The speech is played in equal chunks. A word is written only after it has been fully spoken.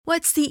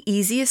What's the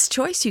easiest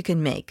choice you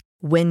can make?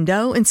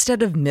 Window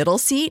instead of middle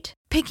seat?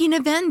 Picking a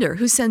vendor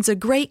who sends a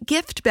great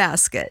gift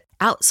basket?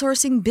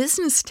 Outsourcing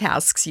business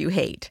tasks you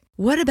hate?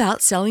 What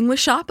about selling with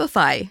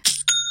Shopify?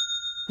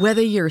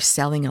 Whether you're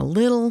selling a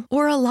little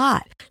or a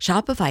lot,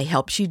 Shopify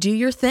helps you do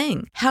your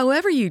thing,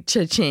 however you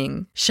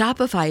cha-ching.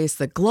 Shopify is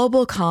the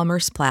global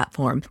commerce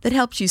platform that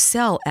helps you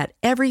sell at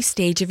every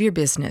stage of your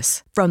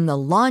business. From the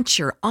launch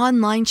your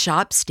online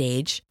shop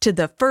stage to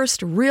the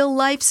first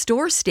real-life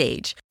store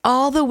stage,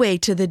 all the way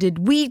to the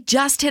did we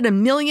just hit a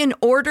million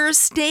orders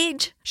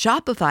stage.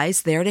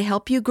 Shopify's there to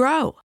help you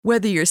grow.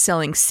 Whether you're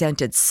selling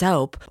scented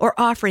soap or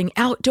offering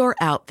outdoor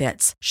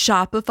outfits,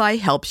 Shopify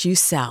helps you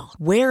sell.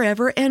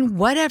 Wherever and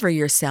whatever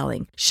you're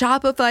selling,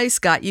 Shopify's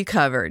got you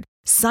covered.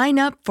 Sign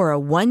up for a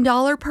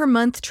 $1 per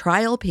month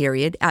trial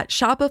period at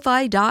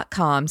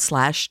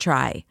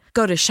shopify.com/try.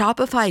 Go to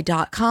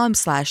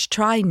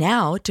shopify.com/try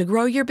now to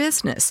grow your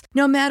business,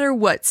 no matter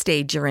what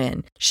stage you're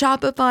in.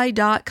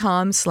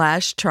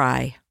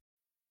 Shopify.com/try.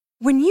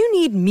 When you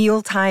need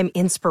mealtime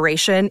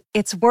inspiration,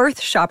 it's worth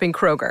shopping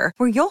Kroger,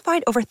 where you'll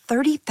find over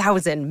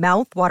 30,000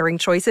 mouth-watering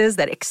choices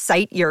that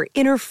excite your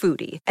inner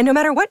foodie. And no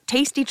matter what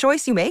tasty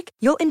choice you make,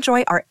 you'll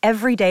enjoy our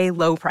everyday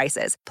low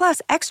prices,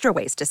 plus extra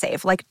ways to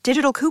save, like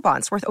digital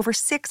coupons worth over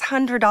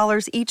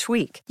 $600 each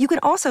week. You can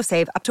also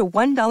save up to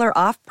 $1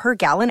 off per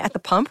gallon at the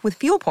pump with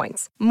fuel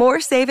points.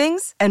 More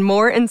savings and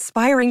more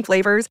inspiring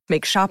flavors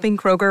make shopping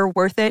Kroger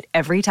worth it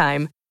every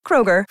time.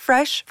 Kroger,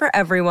 fresh for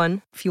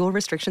everyone. Fuel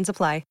restrictions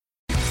apply.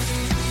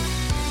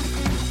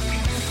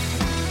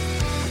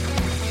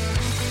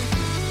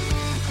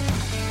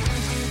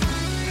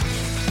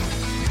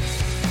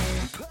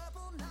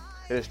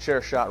 It is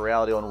Chair Shot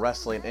Reality on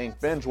Wrestling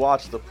Inc. Binge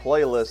watch the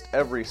playlist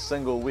every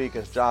single week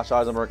as Josh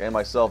Eisenberg and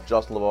myself,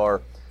 Justin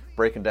LeVar,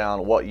 breaking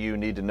down what you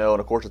need to know. And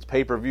of course, it's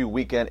pay-per-view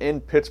weekend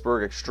in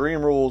Pittsburgh.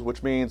 Extreme Rules,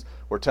 which means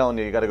we're telling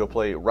you got to go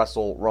play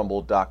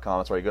WrestleRumble.com.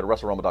 That's right, you go to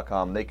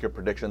WrestleRumble.com, make your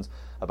predictions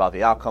about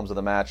the outcomes of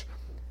the match.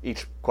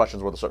 Each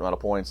question's worth a certain amount of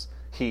points.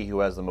 He who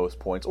has the most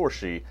points, or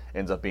she,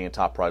 ends up being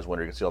top prize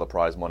winner. You can see all the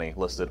prize money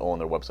listed on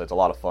their website. It's a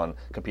lot of fun.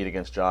 Compete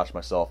against Josh,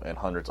 myself, and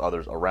hundreds of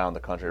others around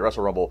the country.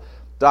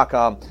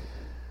 WrestleRumble.com.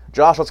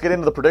 Josh, let's get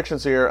into the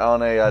predictions here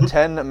on a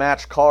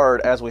 10-match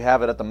card as we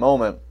have it at the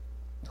moment.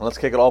 Let's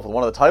kick it off with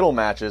one of the title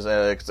matches.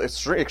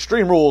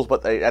 Extreme Rules,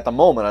 but at the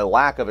moment, a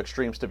lack of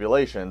extreme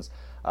stipulations.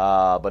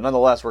 But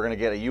nonetheless, we're going to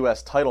get a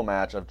U.S. title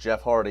match of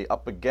Jeff Hardy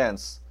up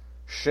against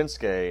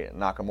Shinsuke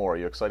Nakamura. Are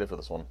you excited for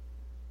this one?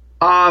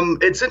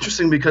 It's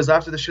interesting because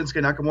after the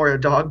Shinsuke Nakamura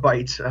dog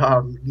bite,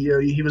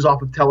 he was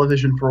off of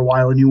television for a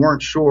while, and you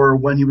weren't sure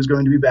when he was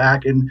going to be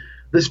back. And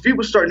this feud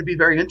was starting to be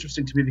very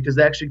interesting to me because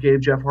they actually gave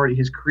Jeff Hardy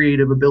his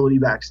creative ability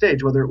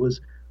backstage, whether it was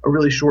a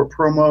really short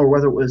promo or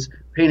whether it was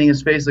painting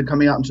his face and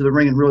coming out into the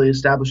ring and really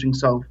establishing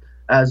himself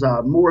as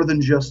more than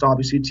just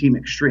obviously Team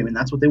Extreme. And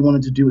that's what they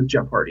wanted to do with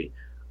Jeff Hardy.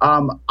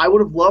 I would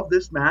have loved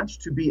this match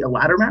to be a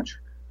ladder match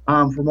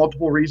for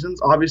multiple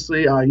reasons.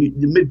 Obviously, the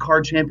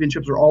mid-card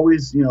championships are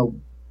always,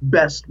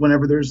 best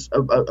whenever there's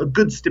a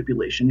good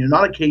stipulation.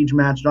 Not a cage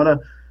match, not a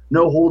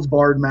no holds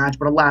barred match,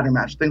 but a ladder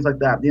match, things like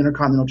that. The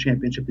Intercontinental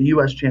Championship, the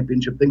U.S.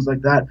 Championship, things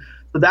like that.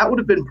 So that would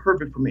have been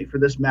perfect for me for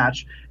this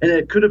match. And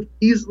it could have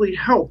easily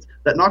helped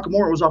that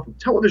Nakamura was off of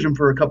television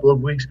for a couple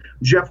of weeks.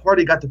 Jeff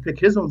Hardy got to pick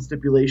his own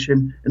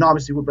stipulation, and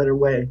obviously what better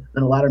way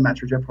than a ladder match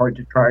for Jeff Hardy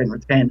to try and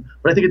retain.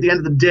 But I think at the end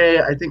of the day,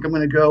 I think I'm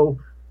going to go.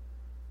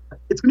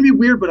 It's going to be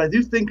weird, but I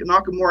do think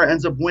Nakamura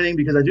ends up winning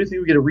because I do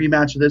think we get a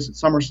rematch of this at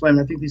SummerSlam.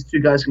 And I think these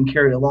two guys can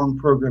carry a long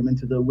program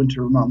into the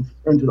winter month,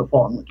 or into the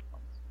fall and winter.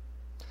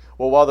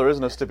 Well, while there is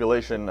no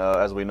stipulation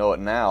as we know it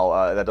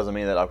now, that doesn't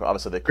mean that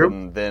obviously they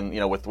couldn't then,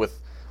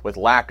 with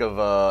lack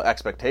of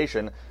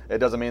expectation, it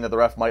doesn't mean that the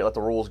ref might let the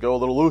rules go a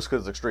little loose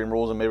because it's Extreme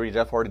Rules and maybe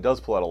Jeff Hardy does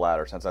pull out a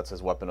ladder since that's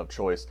his weapon of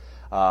choice.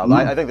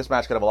 I think this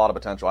match could have a lot of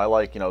potential. I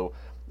like,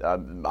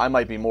 I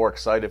might be more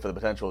excited for the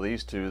potential of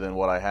these two than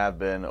what I have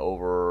been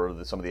over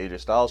some of the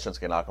AJ Styles,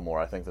 Shinsuke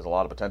Nakamura. I think there's a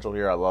lot of potential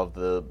here. I love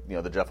the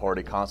Jeff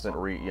Hardy constant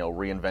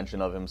reinvention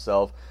of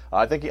himself.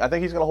 I think he's going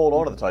to hold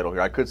on to the title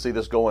here. I could see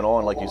this going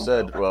on, like you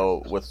said,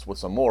 with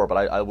some more,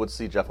 but I would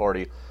see Jeff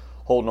Hardy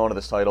holding on to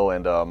this title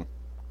and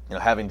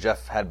having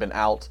Jeff had been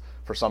out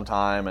for some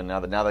time, and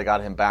now they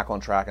got him back on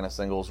track in a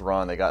singles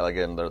run. They got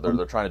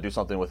they're trying to do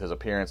something with his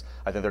appearance.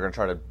 I think they're going to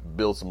try to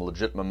build some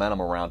legit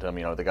momentum around him.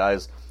 The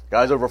guy's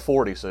over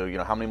 40,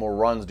 so how many more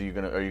runs are you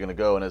going to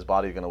go, and his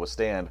body going to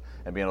withstand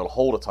and being able to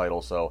hold a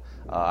title? So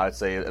I'd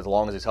say as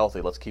long as he's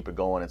healthy, let's keep it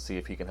going and see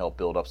if he can help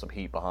build up some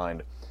heat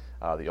behind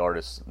the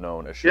artist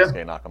known as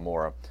Shinsuke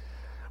Nakamura.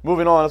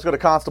 Moving on, let's go to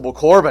Constable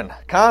Corbin.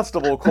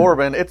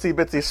 Itsy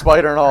Bitsy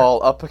Spider and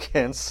all, up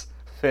against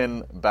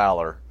Finn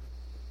Balor.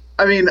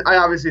 I mean, I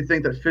obviously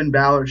think that Finn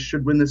Balor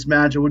should win this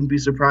match. I wouldn't be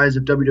surprised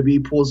if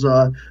WWE pulls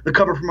the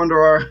cover from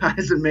under our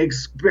eyes and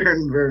makes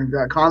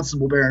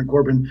Constable Baron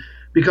Corbin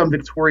become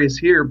victorious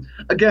here.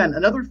 Again,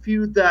 another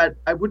feud that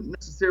I wouldn't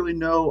necessarily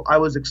know I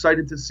was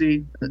excited to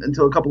see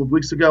until a couple of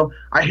weeks ago.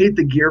 I hate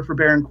the gear for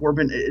Baron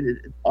Corbin.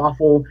 It's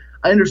awful.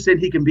 I understand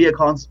he can be a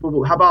constable,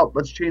 but how about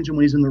let's change him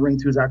when he's in the ring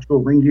to his actual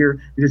ring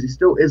gear, because he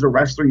still is a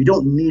wrestler. You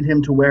don't need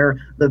him to wear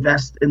the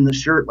vest and the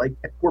shirt like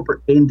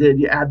Corporate Kane did.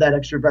 You add that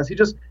extra vest.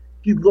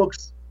 He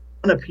looks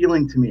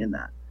unappealing to me in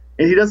that.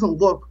 And he doesn't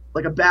look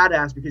like a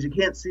badass because you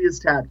can't see his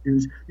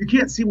tattoos. You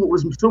can't see what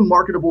was so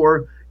marketable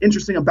or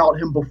interesting about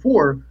him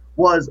before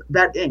was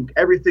that ink,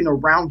 everything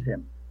around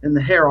him. And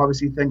the hair,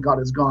 obviously, thank God,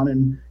 is gone.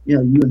 And, you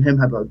and him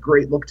have a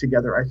great look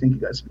together. I think you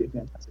guys would be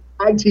a fantastic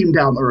tag team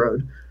down the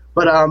road.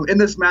 But in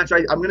this match,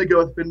 I'm going to go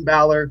with Finn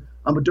Balor.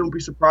 But don't be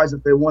surprised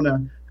if they want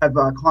to have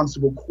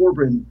Constable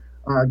Corbin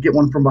get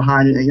one from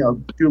behind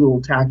and do a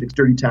little tactics,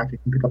 dirty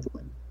tactics, and pick up the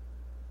win.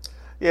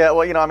 Yeah,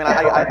 well,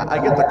 I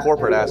get the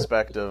corporate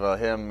aspect of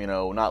him,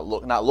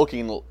 not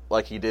looking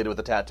like he did with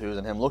the tattoos,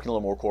 and him looking a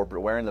little more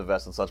corporate, wearing the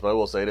vest and such. But I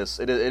will say it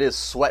is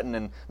sweating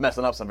and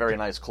messing up some very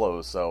nice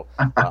clothes. So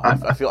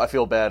I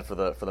feel bad for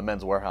the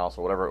Men's Warehouse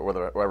or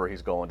wherever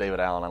he's going. David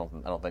Allen,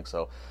 I don't think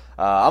so.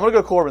 I'm gonna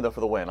go Corbin though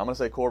for the win. I'm gonna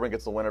say Corbin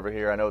gets the win over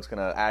here. I know it's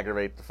gonna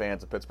aggravate the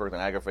fans of Pittsburgh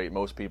and aggravate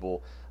most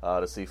people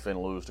to see Finn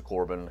lose to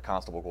Corbin,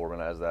 Constable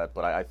Corbin as that.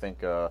 But I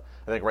think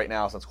right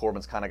now, since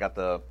Corbin's kind of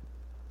got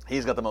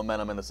he's got the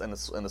momentum in the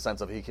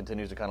sense of he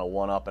continues to kind of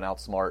one up and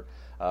outsmart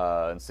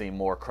and seem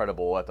more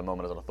credible at the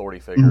moment as an authority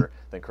figure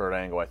than Kurt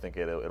Angle. I think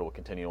it will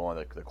continue on.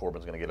 That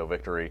Corbin's going to get a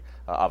victory,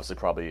 obviously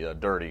probably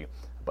dirty,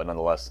 but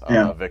nonetheless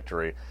a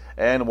victory.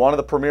 And one of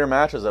the premier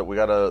matches that we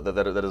got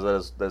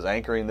that is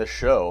anchoring this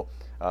show,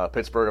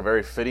 Pittsburgh, a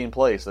very fitting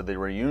place, that the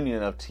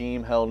reunion of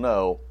Team Hell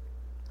No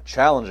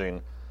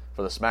challenging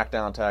for the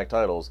SmackDown Tag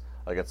Titles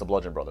against the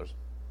Bludgeon Brothers.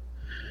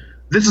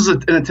 This is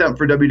an attempt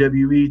for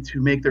WWE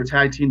to make their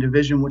tag team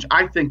division, which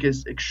I think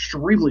is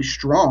extremely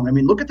strong. I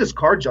mean, look at this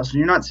card, Justin.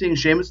 You're not seeing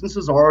Sheamus and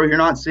Cesaro. You're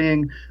not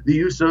seeing the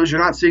Usos. You're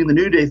not seeing the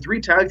New Day,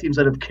 3 tag teams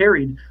that have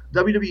carried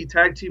WWE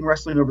tag team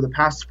wrestling over the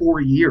past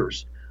 4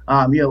 years.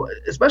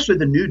 Especially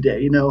the New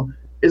Day.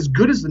 As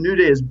good as the New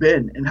Day has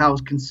been and how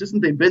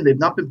consistent they've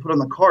not been put on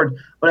the card.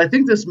 But I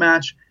think this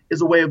match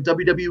is a way of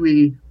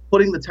WWE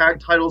putting the tag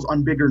titles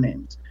on bigger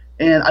names.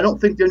 And I don't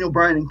think Daniel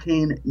Bryan and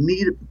Kane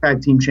need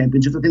tag team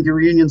championships. I think the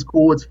reunion's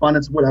cool. It's fun.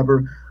 It's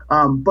whatever.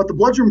 But the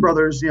Bludgeon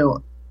Brothers,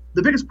 the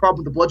biggest problem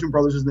with the Bludgeon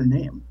Brothers is the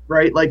name,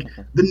 right? Like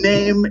the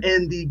name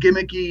and the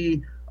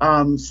gimmicky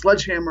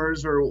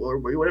sledgehammers or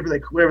whatever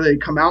they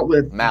come out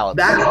with.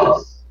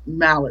 Mallets.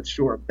 Mallets,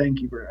 sure. Thank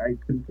you, Bert. I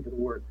couldn't think of the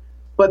word.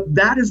 But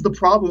that is the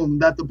problem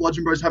that the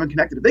Bludgeon Brothers haven't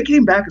connected. If they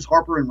came back as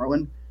Harper and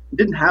Rowan and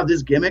didn't have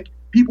this gimmick,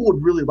 people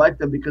would really like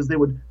them because they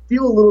would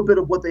feel a little bit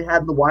of what they had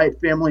in the Wyatt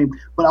family,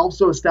 but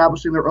also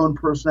establishing their own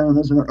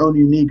personas and their own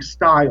unique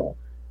style.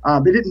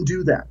 They didn't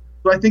do that.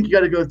 So I think you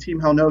got to go with Team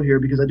Hell No here,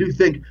 because I do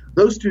think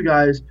those two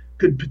guys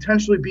could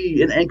potentially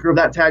be an anchor of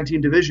that tag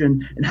team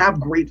division and have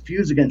great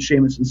feuds against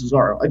Sheamus and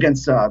Cesaro,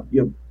 against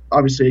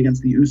obviously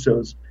against the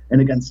Usos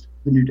and against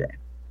the New Day.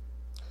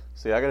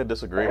 See, I got to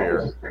disagree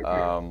here.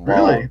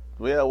 Really?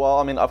 Well,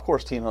 I mean, of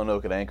course, Team Hell No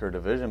could anchor a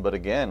division, but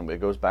again,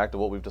 it goes back to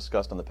what we've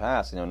discussed in the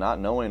past. Not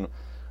knowing.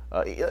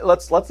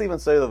 Let's even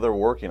say that they're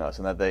working us,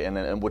 and that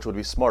and which would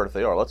be smart if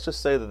they are. Let's just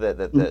say that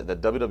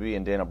WWE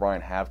and Daniel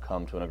Bryan have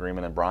come to an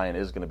agreement, and Bryan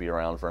is going to be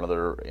around for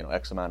another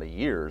X amount of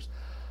years.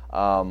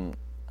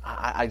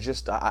 I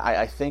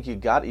think you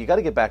got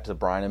to get back to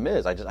Bryan and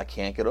Miz. I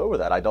can't get over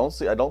that. I don't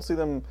see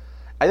them.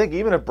 I think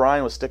even if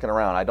Bryan was sticking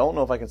around, I don't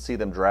know if I can see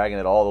them dragging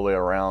it all the way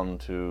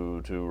around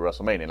to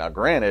WrestleMania. Now,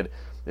 granted,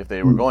 if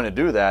they were going to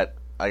do that,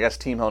 I guess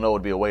Team Hell No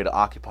would be a way to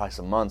occupy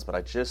some months, but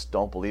I just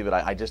don't believe it.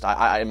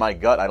 I in my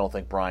gut, I don't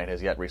think Bryan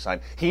has yet re-signed.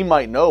 He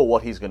might know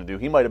what he's going to do.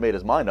 He might have made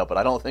his mind up, but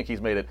I don't think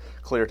he's made it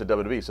clear to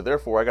WWE. So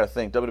therefore, I got to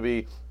think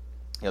WWE.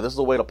 This is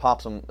a way to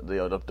pop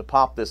to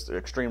pop this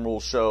Extreme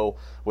Rules show,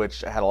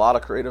 which had a lot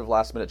of creative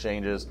last-minute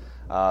changes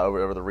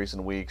over the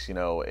recent weeks.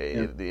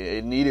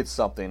 It needed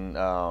something.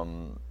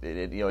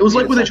 It was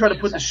like when they tried to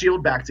put the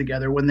Shield back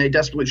together, when they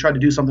desperately tried to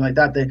do something like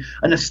that.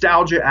 A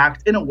nostalgia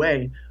act, in a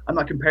way. I'm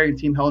not comparing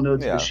Team Hell No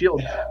to the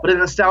Shield, but a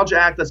nostalgia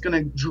act that's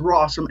going to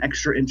draw some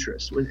extra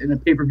interest in a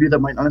pay-per-view that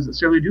might not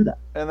necessarily do that.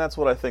 And that's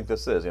what I think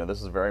this is.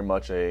 This is very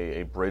much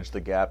a bridge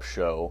the gap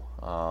show.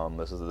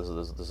 This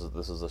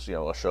is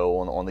a show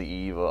on the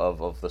eve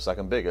of the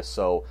second biggest.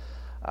 So.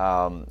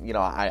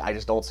 I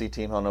just don't see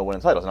Team Hell No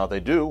winning titles. Now, if they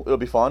do, it'll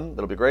be fun.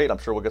 It'll be great. I'm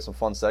sure we'll get some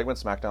fun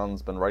segments.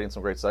 SmackDown's been writing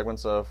some great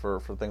segments for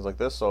things like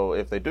this. So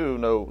if they do,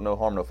 no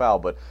harm, no foul.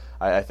 But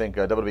I think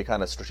WWE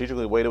kind of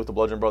strategically waited with the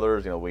Bludgeon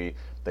Brothers.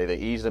 They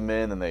eased them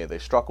in and they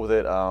struck with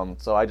it.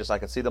 So I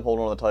could see them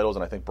holding on to the titles.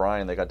 And I think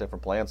Bryan, they got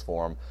different plans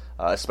for him.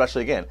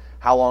 Especially again,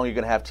 how long are you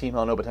going to have Team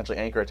Hell No potentially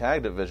anchor a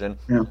tag division?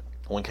 Yeah.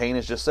 When Kane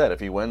has just said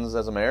if he wins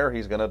as a mayor,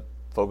 he's going to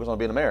focus on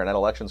being a mayor, and that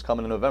election's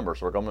coming in November,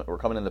 so we're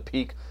coming into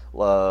peak,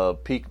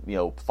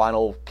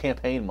 final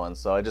campaign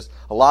months. So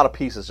a lot of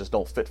pieces just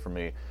don't fit for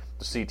me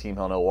to see Team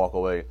Hell No walk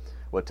away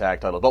with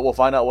tag titles. But we'll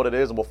find out what it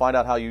is, and we'll find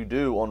out how you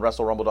do on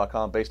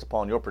WrestleRumble.com based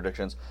upon your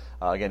predictions.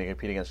 Again, you can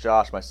compete against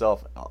Josh,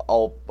 myself,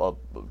 all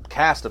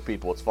cast of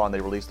people. It's fun.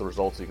 They release the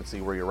results so you can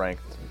see where you rank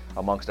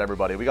amongst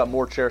everybody. We got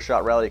more Chair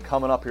Shot Rally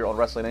coming up here on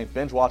Wrestling Inc.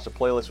 Binge watch the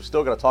playlist. We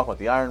still got to talk about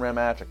the Iron Man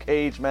match, a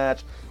cage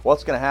match.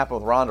 What's going to happen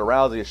with Ronda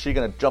Rousey? Is she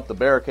going to jump the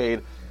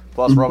barricade?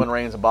 Plus Roman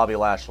Reigns and Bobby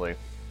Lashley.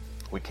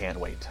 We can't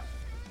wait.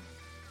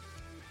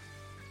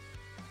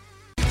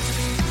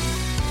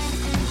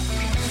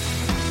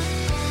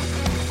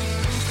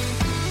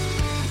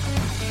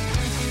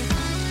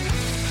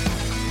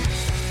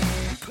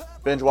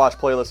 Binge watch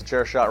playlist of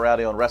Chair Shot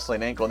Rowdy on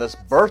Wrestling Inc. on this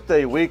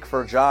birthday week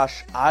for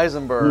Josh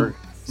Eisenberg.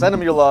 Send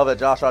him your love at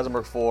Josh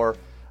Eisenberg 4,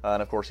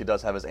 and of course he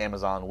does have his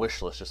Amazon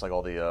wish list, just like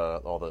all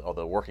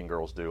the working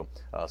girls do.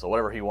 So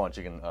whatever he wants,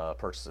 you can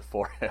purchase it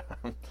for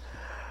him.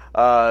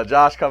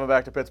 Josh coming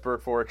back to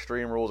Pittsburgh for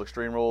Extreme Rules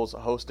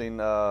hosting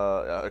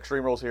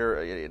Extreme Rules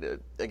here.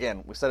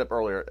 Again, we said it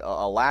earlier,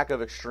 a lack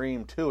of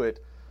extreme to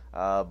it.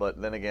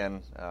 But then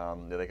again,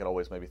 they could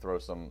always maybe throw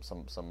some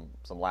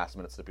last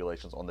minute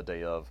stipulations on the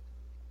day of,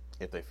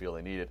 if they feel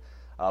they need it.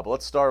 But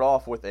let's start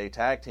off with a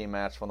tag team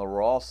match from the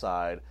Raw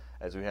side,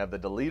 as we have the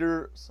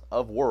Deleters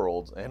of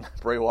Worlds and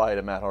Bray Wyatt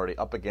and Matt Hardy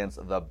up against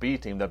the B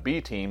Team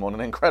on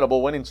an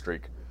incredible winning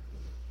streak.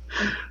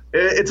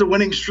 It's a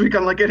winning streak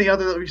unlike any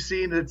other that we've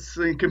seen. It's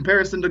in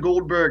comparison to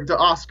Goldberg, to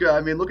Asuka. I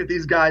mean, look at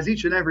these guys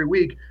each and every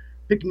week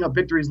picking up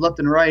victories left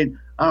and right.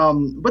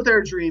 But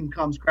their dream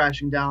comes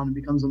crashing down and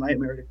becomes a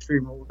nightmare at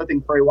Extreme Rules. I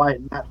think Bray Wyatt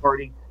and Matt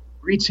Hardy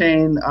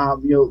retain,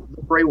 the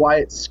Bray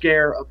Wyatt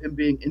scare of him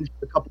being injured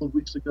a couple of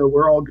weeks ago.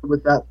 We're all good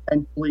with that.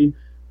 Thankfully,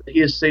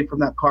 he is safe from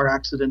that car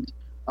accident.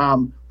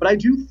 But I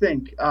do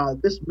think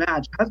this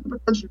match has the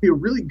potential to be a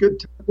really good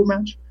technical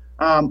match.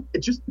 It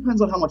just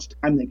depends on how much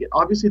time they get.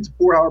 Obviously, it's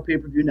a 4-hour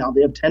pay-per-view now.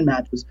 They have 10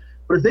 matches.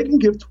 But if they can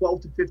give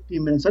 12 to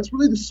 15 minutes, that's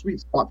really the sweet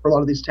spot for a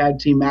lot of these tag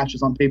team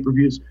matches on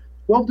pay-per-views.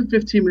 12 to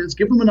 15 minutes,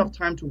 give them enough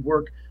time to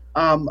work.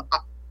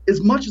 As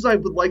much as I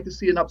would like to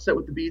see an upset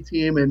with the B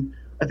team, and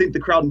I think the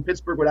crowd in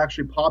Pittsburgh would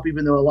actually pop,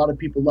 even though a lot of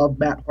people love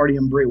Matt Hardy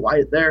and Bray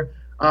Wyatt there.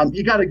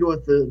 You got to go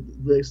with the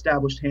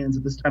established hands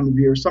at this time of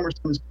year.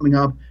 SummerSlam is coming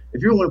up.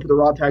 If you want to put the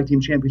Raw Tag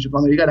Team Championship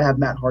on there, you got to have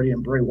Matt Hardy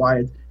and Bray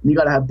Wyatt, and you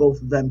got to have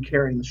both of them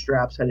carrying the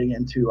straps heading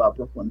into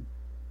Brooklyn.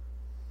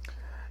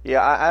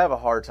 Yeah, I have a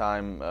hard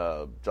time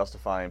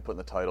justifying putting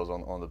the titles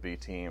on the B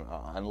team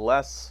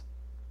unless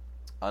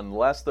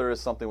there is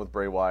something with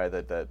Bray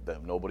Wyatt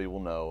that nobody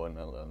will know, and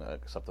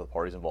except the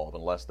parties involved,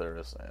 unless there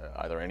is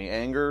either any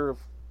anger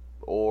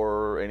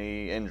or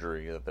any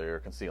injury that they're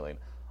concealing.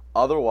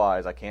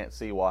 Otherwise, I can't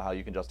see how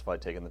you can justify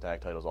taking the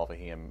tag titles off of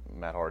he and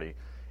Matt Hardy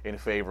in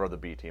favor of the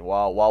B team.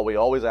 While we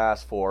always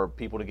ask for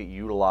people to get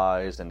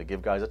utilized and to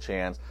give guys a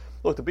chance,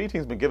 look, the B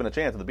team's been given a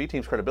chance, and the B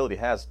team's credibility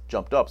has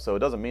jumped up. So it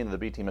doesn't mean that the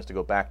B team has to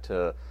go back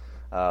to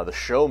the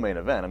show main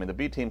event. I mean, the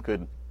B team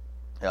could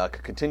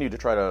continue to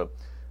try to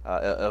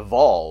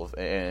evolve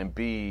and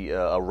be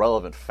a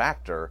relevant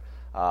factor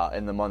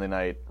in the Monday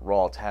Night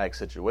Raw tag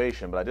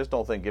situation, but I just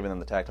don't think giving them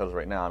the tag titles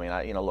right now.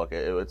 I mean, look,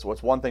 it's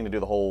one thing to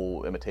do the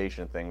whole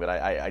imitation thing, but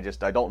I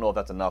don't know if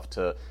that's enough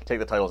to take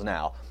the titles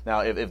now. Now,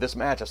 if this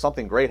match, if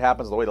something great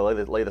happens the way they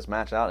lay this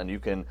match out, and you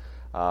can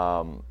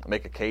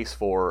make a case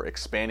for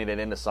expanding it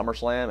into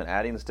SummerSlam and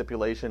adding the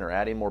stipulation or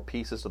adding more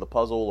pieces to the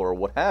puzzle or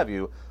what have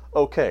you,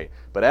 okay.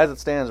 But as it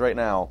stands right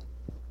now,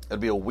 it'd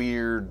be a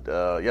weird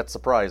yet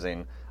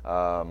surprising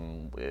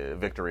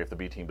victory if the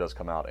B team does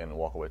come out and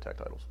walk away with tag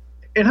titles.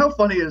 And how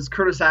funny is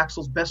Curtis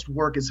Axel's best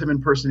work is him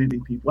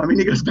impersonating people. I mean,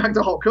 he goes back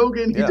to Hulk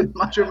Hogan, he did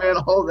Macho Man,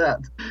 all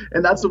that.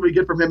 And that's what we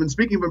get from him. And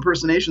speaking of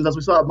impersonations, as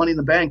we saw at Money in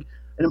the Bank,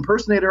 an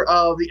impersonator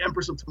of the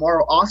Empress of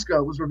Tomorrow,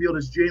 Asuka, was revealed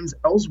as James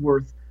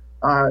Ellsworth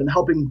and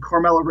helping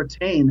Carmella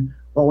retain.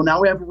 Well,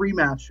 now we have a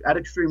rematch at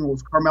Extreme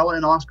Rules, Carmella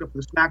and Asuka for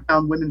the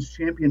SmackDown Women's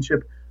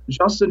Championship.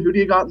 Justin, who do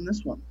you got in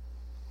this one?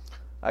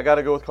 I got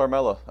to go with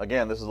Carmella.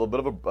 Again, this is a little bit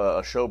of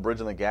a show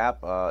bridging the gap.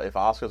 If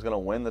Asuka's going to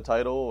win the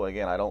title,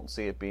 again, I don't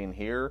see it being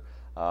here.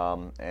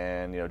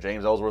 And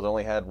James Ellsworth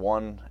only had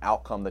one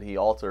outcome that he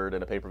altered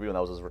in a pay-per-view, and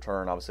that was his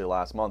return, obviously,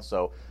 last month.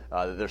 So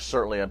there's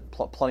certainly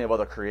plenty of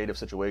other creative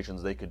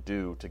situations they could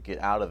do to get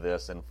out of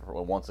this, and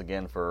once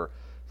again for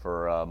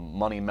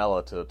Money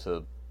Mella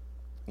to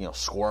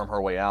squirm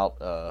her way out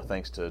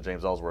thanks to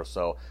James Ellsworth.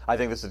 So I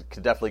think this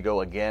could definitely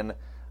go again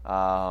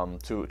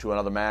to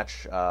another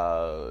match.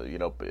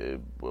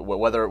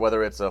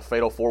 Whether it's a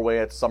fatal four-way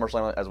at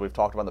SummerSlam, as we've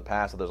talked about in the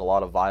past, that there's a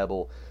lot of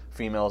viable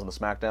females in the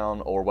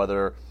SmackDown, or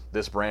whether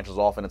this branches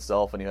off in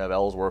itself and you have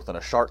Ellsworth in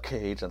a shark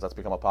cage, since that's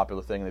become a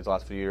popular thing in these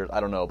last few years. I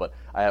don't know, but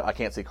I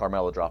can't see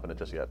Carmella dropping it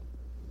just yet.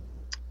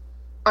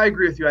 I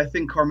agree with you. I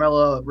think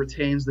Carmella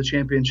retains the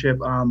championship.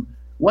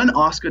 When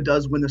Asuka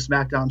does win the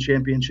SmackDown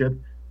championship,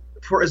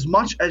 for as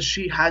much as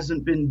she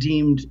hasn't been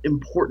deemed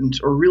important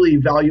or really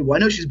valuable, I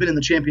know she's been in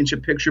the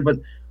championship picture, but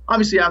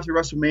Obviously, after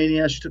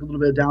WrestleMania, she took a little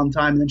bit of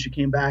downtime, and then she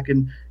came back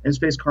and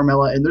faced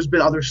Carmella. And there's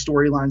been other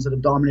storylines that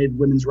have dominated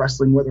women's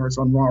wrestling, whether it's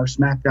on Raw or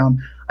SmackDown.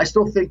 I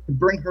still think to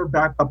bring her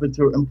back up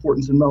into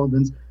importance and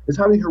relevance is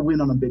having her win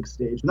on a big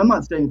stage. And I'm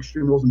not saying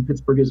Extreme Rules in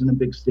Pittsburgh isn't a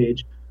big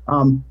stage,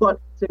 but at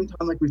the same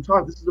time, like we've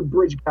talked, this is a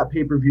bridge gap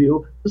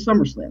pay-per-view to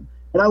SummerSlam.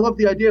 And I love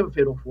the idea of a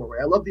fatal four-way.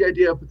 I love the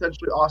idea of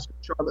potentially Asuka,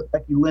 Charlotte,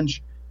 Becky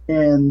Lynch,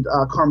 and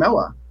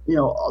Carmella.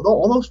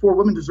 All those four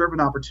women deserve an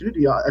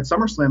opportunity at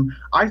SummerSlam.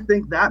 I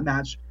think that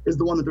match is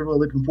the one that they're really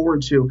looking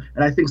forward to.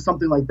 And I think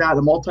something like that,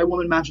 a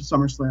multi-woman match at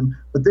SummerSlam.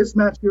 But this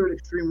match here at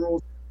Extreme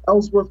Rules,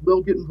 Ellsworth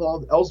will get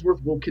involved.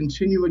 Ellsworth will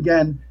continue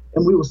again.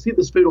 And we will see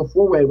this fatal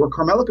four-way where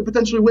Carmella could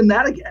potentially win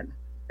that again.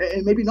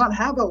 And maybe not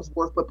have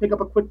Ellsworth, but pick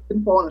up a quick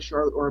pinfall on a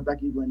Charlotte or a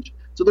Becky Lynch.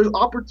 So there's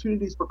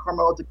opportunities for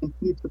Carmella to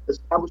continue to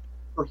establish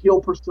her heel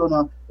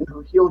persona and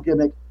her heel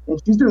gimmick. And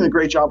she's doing a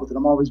great job with it.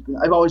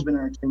 I've always been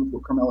entertained with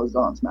what Carmella's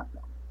done on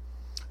SmackDown.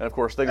 And, of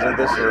course, things like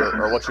this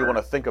are what you want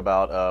to think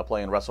about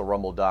playing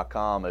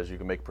WrestleRumble.com, as you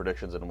can make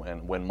predictions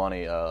and win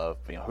money.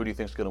 Who do you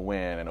think is going to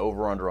win, and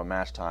over-under on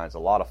match times. A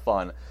lot of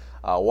fun.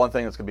 One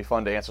thing that's going to be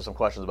fun to answer some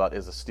questions about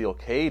is the steel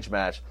cage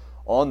match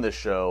on this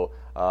show.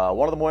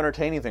 One of the more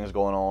entertaining things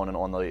going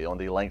on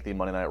the lengthy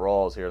Monday Night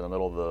Raws here in the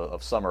middle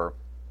of summer.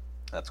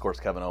 That's, of course,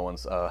 Kevin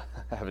Owens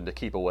having to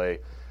keep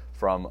away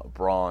from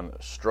Braun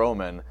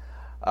Strowman.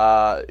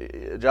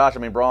 Josh, I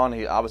mean, Braun,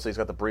 he's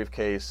got the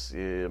briefcase,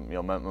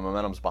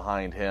 momentum's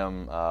behind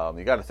him.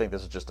 You got to think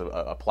this is just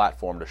a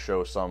platform to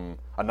show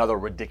another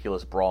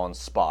ridiculous Braun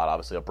spot.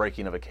 Obviously, a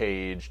breaking of a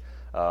cage.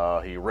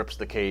 He rips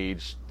the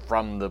cage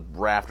from the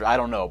rafter. I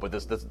don't know, but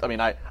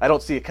I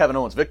don't see a Kevin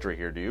Owens victory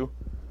here, do you?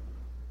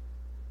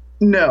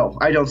 No,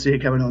 I don't see a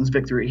Kevin Owens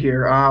victory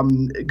here.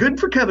 Good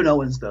for Kevin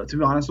Owens, though, to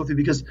be honest with you,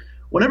 because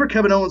whenever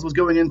Kevin Owens was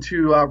going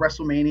into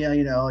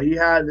WrestleMania, he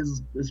had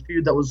this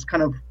feud that was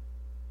kind of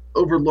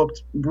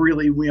overlooked,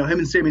 really. Him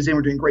and Sami Zayn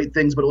were doing great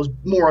things, but it was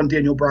more on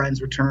Daniel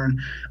Bryan's return.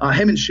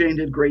 Him and Shane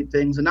did great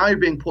things, and now you're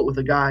being put with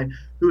a guy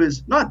who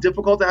is not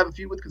difficult to have a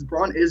feud with, because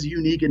Braun is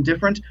unique and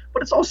different,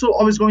 but it's also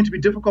always going to be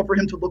difficult for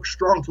him to look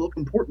strong, to look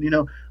important.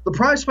 The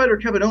prize fighter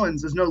Kevin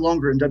Owens is no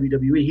longer in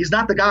WWE. He's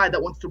not the guy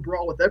that wants to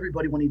brawl with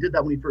everybody when he did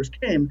that when he first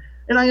came,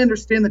 and I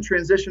understand the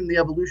transition, the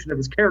evolution of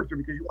his character,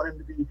 because you want him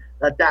to be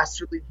that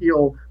dastardly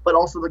heel, but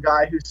also the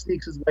guy who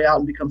sneaks his way out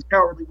and becomes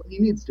cowardly when he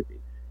needs to be.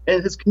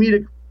 And his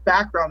comedic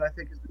background, I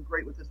think, has been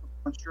great with this with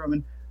Braun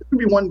Strowman. There's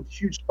going to be one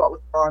huge spot with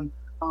Braun.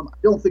 I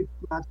don't think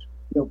the match,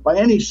 by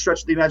any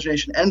stretch of the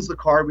imagination, ends the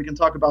card. We can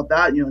talk about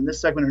that, in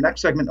this segment or next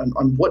segment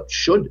on what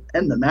should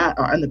end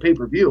the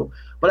pay-per-view.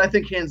 But I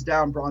think hands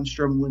down, Braun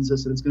Strowman wins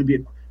this, and it's going to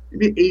be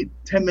maybe an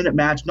 8-10 minute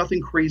match,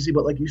 nothing crazy,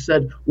 but like you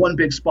said, one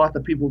big spot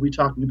that people will be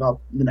talking about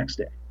the next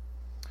day.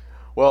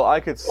 Well,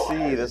 I could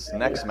see this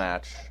next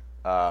match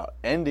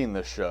ending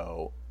the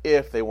show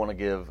if they want to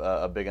give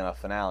a big enough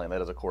finale, and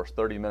that is, of course,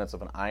 30 minutes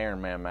of an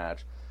Iron Man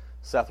match.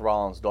 Seth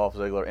Rollins, Dolph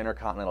Ziggler,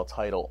 Intercontinental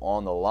title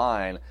on the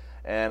line.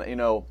 And,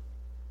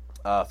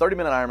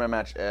 30-minute Iron Man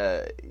match,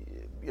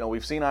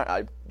 we've seen,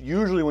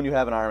 usually when you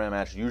have an Iron Man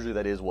match, usually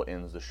that is what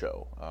ends the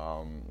show.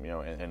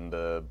 In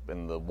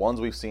the ones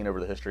we've seen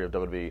over the history of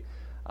WWE,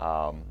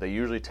 they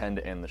usually tend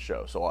to end the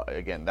show. So,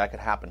 again, that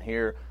could happen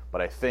here. But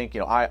I think,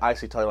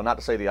 IC title, not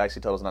to say the IC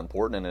title is not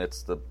important, and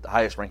it's the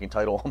highest ranking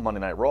title on Monday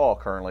Night Raw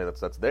currently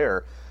that's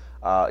there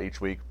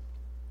each week.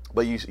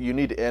 But you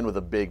need to end with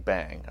a big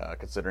bang,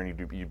 considering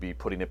you'd be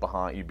putting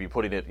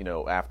it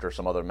after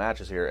some other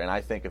matches here. And I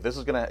think if this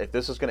is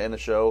gonna end the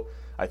show,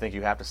 I think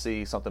you have to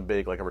see something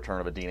big, like a return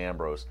of a Dean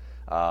Ambrose.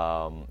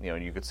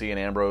 You could see an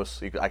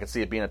Ambrose. I could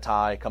see it being a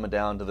tie coming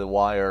down to the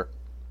wire,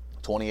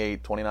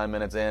 28, 29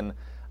 minutes in,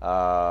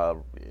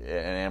 and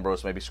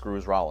Ambrose maybe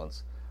screws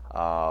Rollins.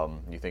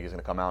 You think he's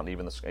going to come out and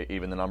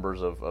even the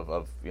numbers of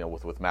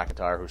with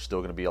McIntyre, who's still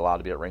going to be allowed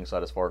to be at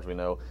ringside as far as we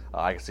know.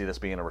 I can see this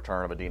being a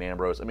return of a Dean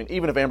Ambrose. I mean,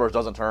 even if Ambrose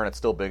doesn't turn, it's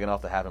still big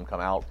enough to have him come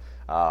out.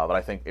 But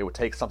I think it would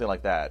take something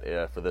like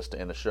that for this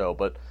to end the show.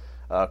 But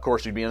of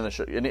course, you'd be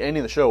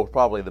ending the show with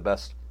probably the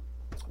best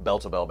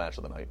bell-to-bell match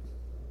of the night.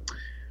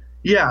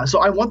 Yeah,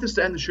 so I want this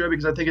to end the show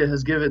because I think it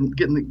has gotten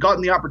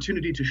the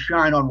opportunity to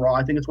shine on Raw.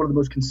 I think it's one of the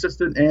most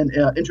consistent and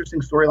interesting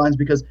storylines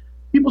because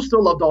people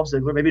still love Dolph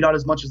Ziggler, maybe not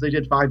as much as they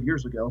did 5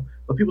 years ago,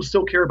 but people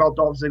still care about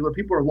Dolph Ziggler.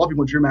 People are loving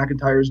what Drew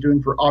McIntyre is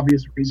doing for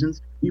obvious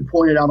reasons. You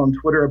pointed out on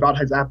Twitter about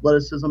his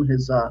athleticism,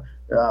 his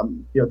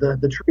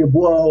the tree of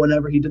woe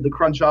whenever he did the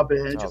crunch up,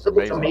 and it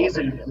looks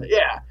amazing.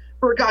 Yeah,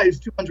 for a guy who's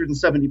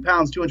 270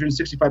 pounds,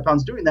 265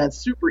 pounds, doing that,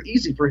 super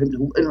easy for him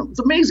to. It's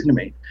amazing to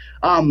me.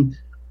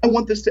 I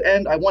want this to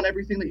end. I want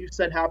everything that you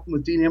said happen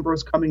with Dean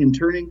Ambrose coming and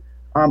turning.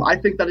 I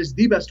think that is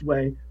the best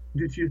way to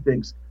do two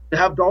things. To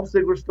have Dolph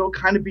Ziggler still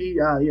kind of be,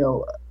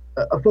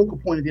 a focal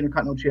point of the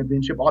Intercontinental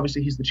Championship.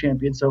 Obviously, he's the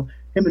champion, so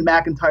him and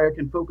McIntyre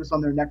can focus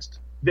on their next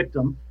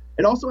victim.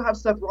 And also have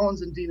Seth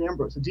Rollins and Dean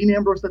Ambrose. A Dean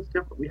Ambrose that's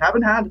different. We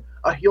haven't had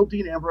a heel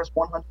Dean Ambrose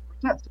 100%.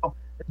 So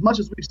as much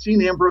as we've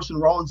seen Ambrose and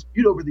Rollins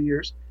feud over the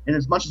years, and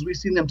as much as we've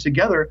seen them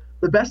together,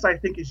 the best, I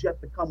think, is yet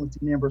to come with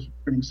Dean Ambrose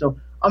returning. So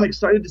I'm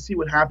excited to see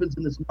what happens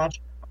in this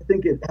match. I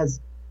think it has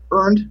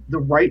earned the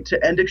right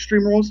to end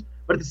Extreme Rules,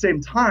 but at the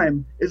same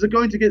time, is it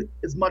going to get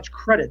as much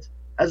credit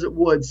as it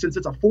would, since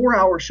it's a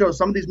 4-hour show?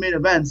 Some of these main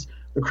events,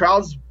 the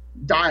crowd's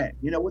dying.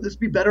 Would this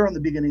be better on the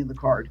beginning of the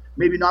card?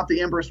 Maybe not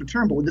the Ambrose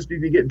return, but would this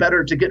be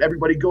better to get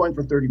everybody going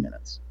for 30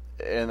 minutes?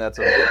 And that's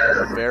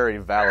a very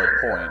valid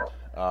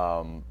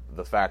point.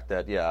 The fact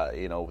that,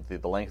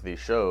 the length of these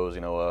shows, a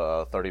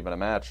 30-minute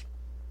match,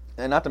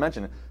 and not to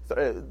mention,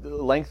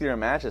 lengthier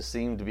matches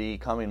seem to be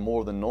becoming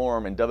more the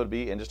norm in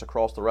WWE and just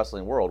across the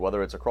wrestling world.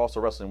 Whether it's across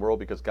the wrestling world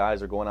because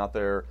guys are going out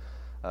there,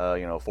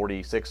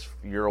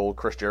 46-year-old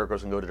Chris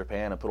Jericho's can go to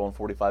Japan and put on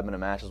 45-minute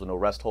matches with no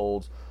rest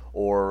holds,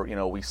 or,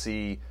 we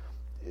see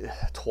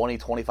 20,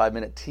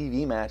 25-minute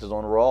TV matches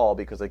on Raw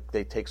because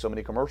they take so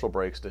many commercial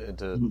breaks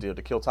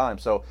to kill time.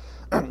 So,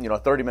 a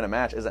 30-minute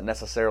match isn't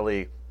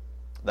necessarily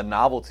the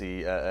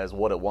novelty as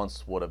what it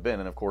once would have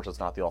been, and of course it's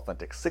not the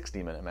authentic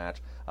 60-minute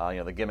match.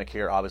 The gimmick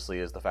here obviously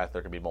is the fact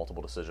there can be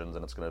multiple decisions,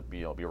 and it's going to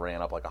be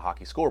ran up like a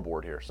hockey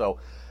scoreboard here. So,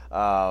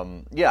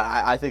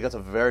 I think that's a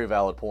very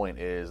valid point.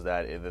 Is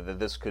that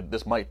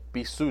this might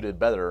be suited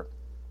better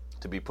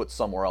to be put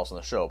somewhere else in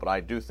the show. But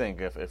I do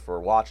think if we're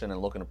watching and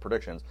looking at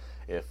predictions,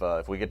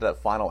 if we get to that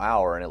final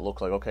hour and it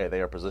looks like, okay,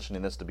 they are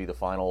positioning this to be the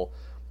final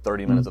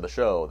 30 minutes of the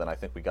show, then I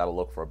think we got to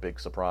look for a big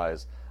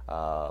surprise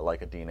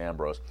like a Dean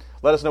Ambrose.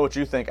 Let us know what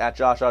you think at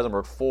Josh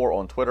Eisenberg 4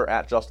 on Twitter,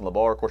 at Justin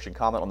LeBar. Of course, you can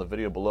comment on the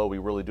video below. We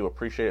really do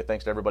appreciate it.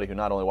 Thanks to everybody who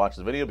not only watches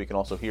the video, but you can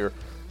also hear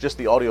just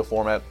the audio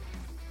format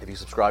if you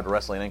subscribe to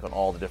Wrestling Inc. on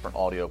all the different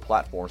audio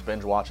platforms.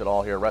 Binge watch it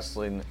all here.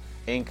 Wrestling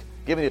Inc.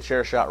 Giving you a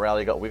chair shot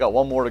rally. We got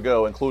one more to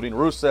go, including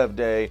Rusev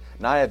Day,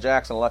 Nia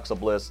Jax and Alexa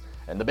Bliss,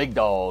 and the Big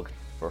Dog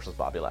versus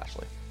Bobby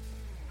Lashley.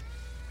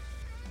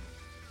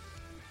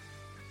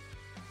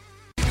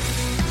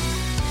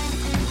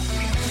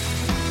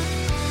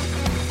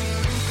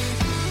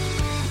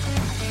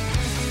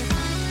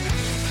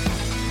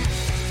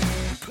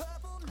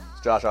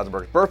 It's Josh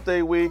Eisenberg's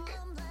birthday week.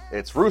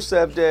 It's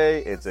Rusev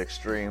Day. It's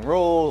Extreme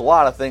Rules. A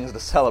lot of things to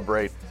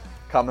celebrate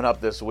coming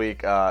up this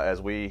week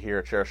as we here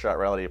at Chairshot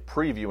Reality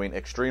previewing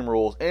Extreme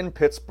Rules in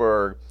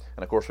Pittsburgh.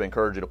 And of course, we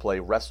encourage you to play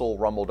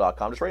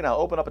WrestleRumble.com. Just right now,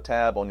 open up a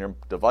tab on your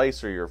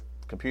device or your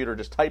computer.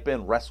 Just type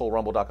in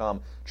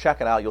WrestleRumble.com.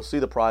 Check it out. You'll see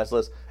the prize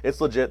list.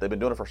 It's legit. They've been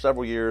doing it for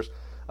several years.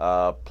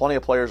 Plenty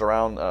of players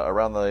around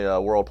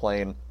the world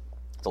playing.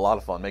 It's a lot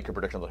of fun. Make your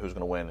predictions on who's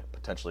going to win,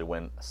 potentially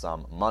win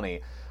some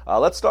money.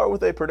 Let's start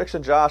with a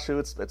prediction, Josh, who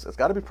it's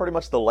got to be pretty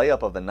much the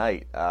layup of the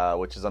night,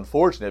 which is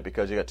unfortunate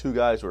because you got two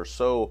guys who are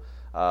so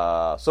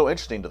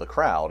interesting to the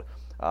crowd.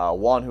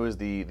 One who is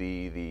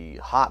the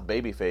hot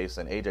babyface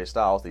and AJ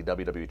Styles, the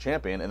WWE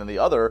champion, and then the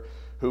other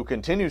who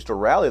continues to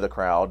rally the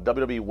crowd.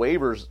 WWE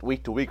wavers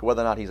week to week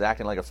whether or not he's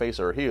acting like a face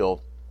or a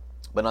heel,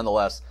 but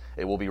nonetheless,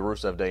 it will be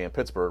Rusev Day in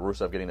Pittsburgh.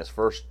 Rusev getting his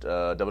first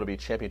WWE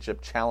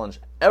Championship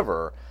challenge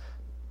ever,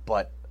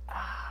 but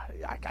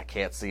I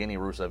can't see any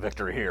Rusev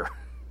victory here.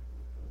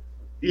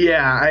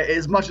 Yeah,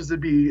 as much as it'd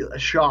be a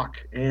shock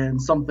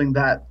and something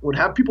that would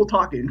have people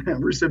talking,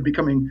 Rusev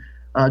becoming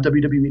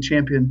WWE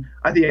champion,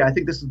 I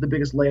think this is the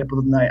biggest layup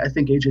of the night. I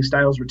think AJ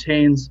Styles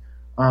retains.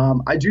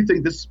 I do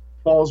think this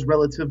falls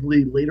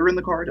relatively later in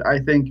the card. I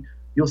think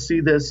you'll see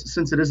this,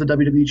 since it is a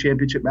WWE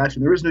championship match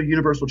and there is no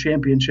Universal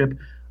Championship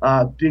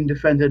being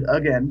defended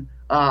again.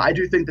 I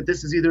do think that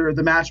this is either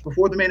the match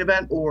before the main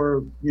event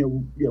or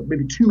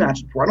maybe two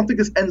matches before. I don't think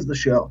this ends the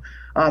show.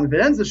 If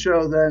it ends the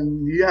show,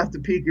 then you have to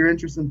pique your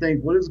interest and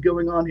think, what is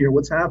going on here?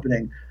 What's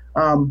happening?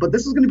 But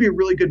this is going to be a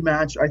really good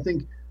match. I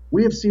think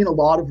we have seen a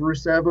lot of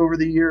Rusev over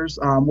the years,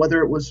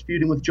 whether it was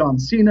feuding with John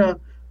Cena,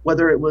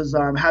 whether it was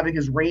having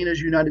his reign as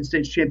United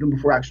States champion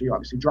before actually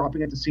obviously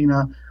dropping it to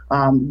Cena,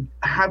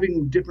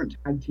 having different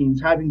tag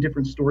teams, having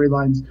different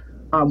storylines.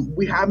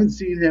 We haven't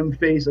seen him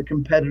face a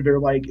competitor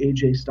like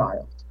AJ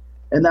Styles.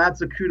 And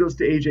that's a kudos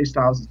to AJ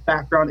Styles'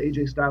 background.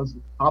 AJ Styles is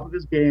at the top of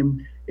his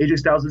game. AJ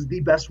Styles is the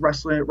best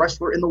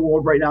wrestler in the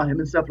world right now. Him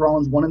and Seth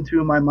Rollins, 1 and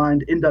 2 in my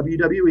mind in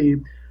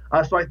WWE.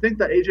 So I think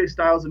that AJ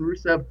Styles and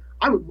Rusev,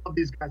 I would love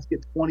these guys to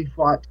get 20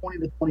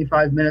 to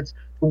 25 minutes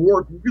to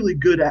work really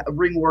good at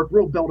ring work,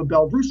 real bell to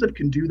bell. Rusev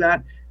can do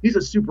that. He's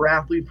a super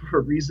athlete for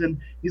a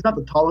reason. He's not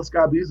the tallest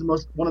guy, but he's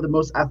one of the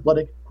most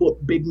athletic,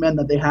 quote, big men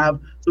that they have.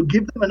 So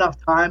give them enough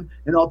time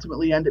and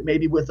ultimately end it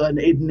maybe with an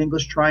Aiden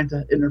English trying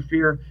to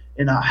interfere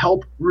and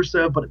help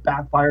Rusev, but it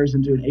backfires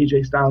into an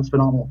AJ Styles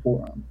phenomenal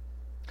forearm.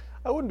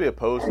 I wouldn't be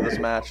opposed to this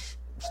match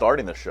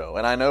starting the show.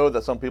 And I know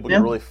that some people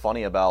get really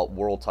funny about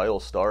world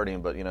titles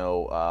starting, but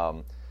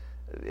at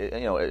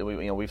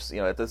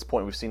this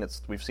point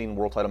we've seen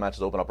world title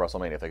matches open up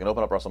WrestleMania. If they can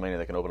open up WrestleMania,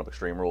 they can open up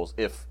Extreme Rules.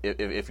 If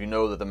you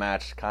know that the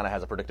match kind of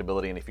has a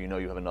predictability, and if you know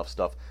you have enough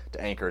stuff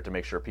to anchor it to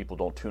make sure people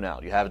don't tune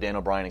out. You have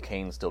Daniel Bryan and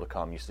Kane still to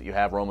come. You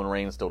have Roman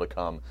Reigns still to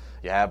come.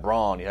 You have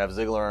Braun. You have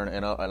Ziggler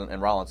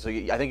and Rollins. So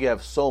I think you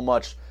have so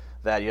much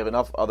that you have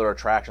enough other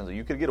attractions that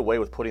you could get away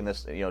with putting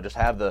this. Just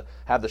have the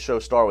show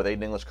start with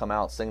Aiden English come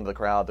out, sing to the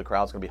crowd. The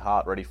crowd's going to be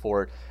hot, ready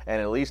for it,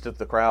 and at least if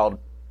the crowd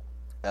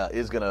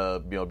is going to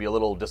be a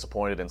little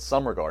disappointed in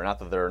some regard. Not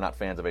that they're not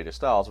fans of AJ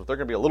Styles, but they're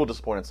going to be a little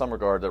disappointed in some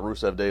regard that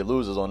Rusev Day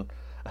loses on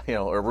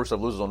or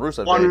Rusev loses on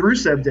Rusev on Day.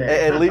 Rusev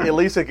Day. At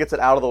least it gets it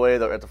out of the way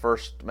at the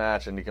first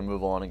match, and you can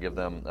move on and give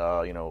them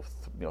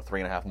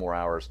 3.5 more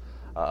hours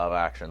of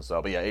action.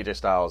 So, but yeah, AJ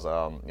Styles,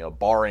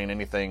 barring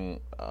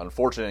anything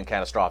unfortunate and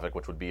catastrophic,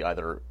 which would be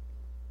either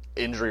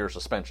injury or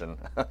suspension,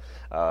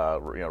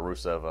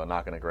 Rusev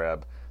not going to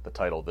grab the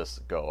title this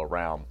go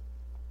around.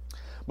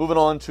 Moving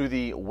on to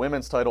the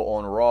women's title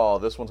on Raw.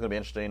 This one's going to be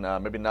interesting.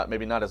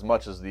 Maybe not as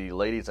much as the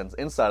ladies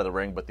inside of the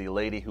ring, but the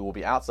lady who will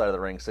be outside of the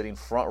ring, sitting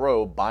front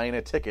row, buying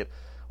a ticket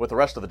with the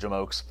rest of the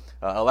Jamokes.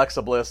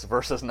 Alexa Bliss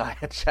versus Nia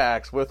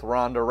Jax with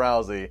Ronda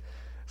Rousey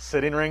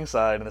sitting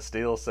ringside in the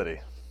Steel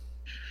City.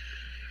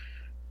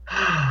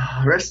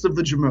 Rest of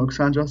the Jamokes,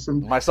 huh,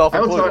 Justin? Myself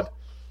included.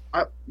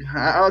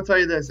 I'll tell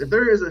you this. If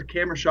there is a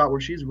camera shot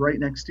where she's right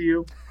next to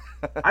you,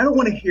 I don't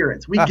want to hear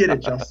it. We get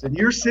it, Justin.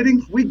 You're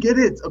sitting. We get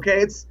it.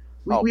 Okay,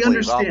 we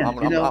understand. I'm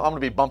going to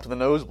be bumped in the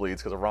nosebleeds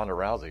because of Ronda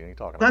Rousey. What are you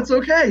talking about? That's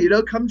okay.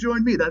 Come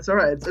join me. That's all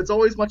right. It's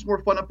always much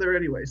more fun up there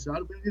anyway, so I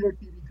don't need our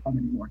TV time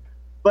anymore.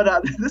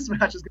 But this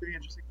match is going to be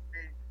interesting for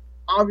me.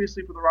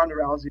 Obviously, for the Ronda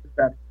Rousey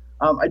effect,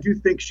 I do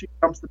think she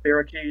jumps the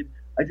barricade.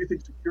 I do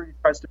think security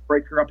tries to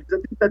break her up because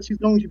I think that she's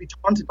going to be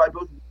taunted by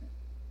both of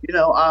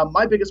them.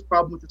 My biggest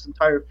problem with this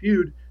entire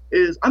feud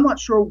is I'm not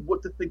sure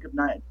what to think of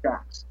Nia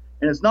Jax.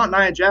 And it's not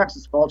Nia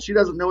Jax's fault. She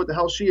doesn't know what the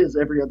hell she is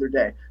every other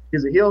day.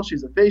 She's a heel.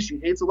 She's a face. She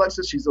hates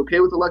Alexa. She's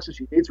okay with Alexa.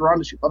 She hates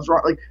Ronda. She loves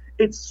Ronda.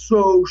 It's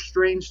so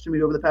strange to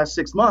me over the past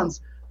 6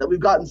 months that we've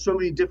gotten so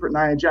many different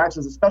Nia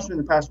Jaxes, especially in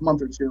the past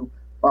month or two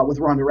with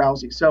Ronda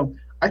Rousey. So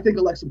I think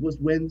Alexa Bliss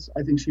wins.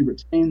 I think she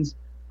retains.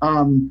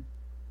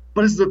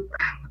 But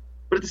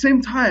at the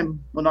same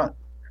time,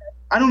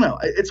 I don't know.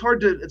 It's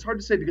hard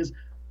to say because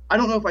I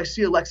don't know if I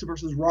see Alexa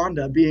versus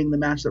Ronda being the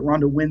match that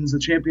Ronda wins the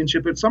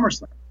championship at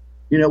SummerSlam.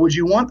 Would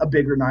you want a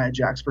bigger Nia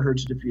Jax for her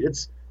to defeat?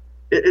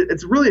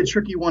 It's really a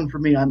tricky one for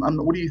me.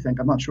 What do you think?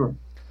 I'm not sure.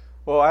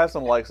 Well, I have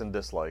some likes and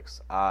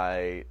dislikes.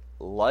 I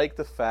like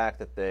the fact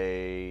that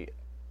they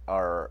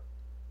are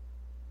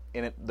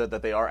in it,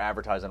 that they are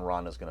advertising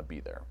Ronda's going to be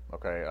there.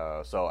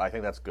 Okay, so I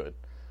think that's good.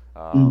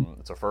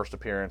 It's her first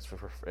appearance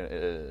with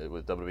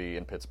WWE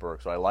in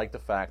Pittsburgh, so I like the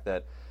fact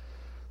that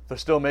they're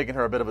still making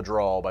her a bit of a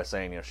draw by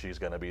saying she's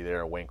going to be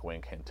there. Wink,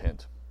 wink, hint,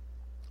 hint.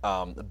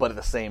 But at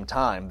the same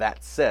time,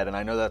 that said, and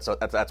I know that's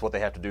what they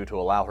have to do to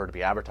allow her to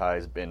be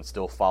advertised and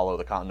still follow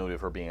the continuity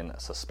of her being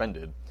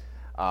suspended.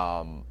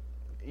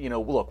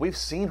 Look, we've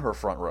seen her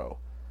front row.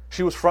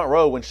 She was front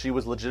row when she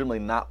was legitimately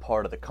not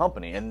part of the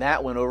company, and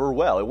that went over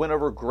well. It went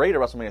over great at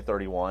WrestleMania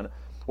 31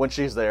 when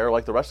she's there,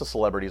 like the rest of the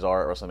celebrities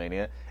are at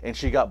WrestleMania, and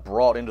she got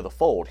brought into the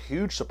fold.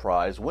 Huge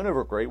surprise, went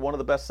over great, one of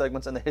the best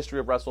segments in the history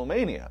of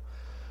WrestleMania.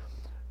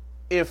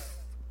 If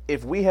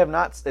we had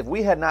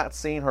not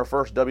seen her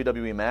first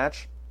WWE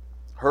match,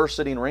 her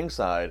sitting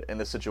ringside in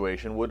this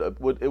situation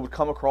would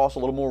come across a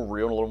little more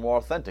real and a little more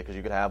authentic, because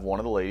you could have one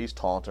of the ladies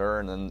taunt her,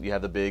 and then you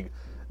have the big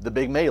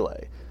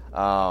melee.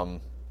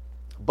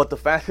 But the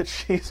fact that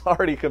she's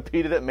already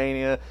competed at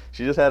Mania,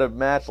 she just had a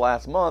match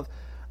last month,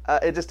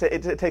 it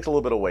takes a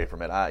little bit away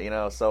from it.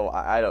 So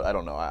I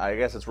don't know. I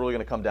guess it's really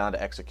going to come down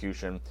to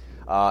execution.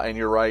 And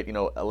you're right.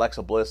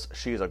 Alexa Bliss,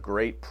 she's a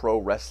great pro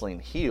wrestling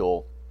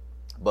heel.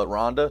 But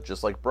Ronda,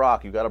 just like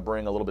Brock, you got to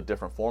bring a little bit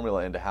different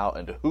formula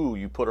into who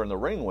you put her in the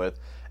ring with,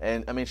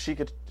 and I mean she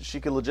could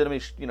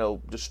legitimately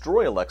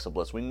destroy Alexa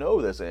Bliss. We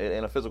know this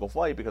in a physical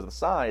fight because of the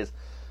size.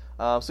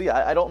 So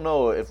yeah, I don't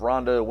know if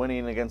Ronda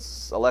winning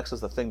against Alexa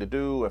is the thing to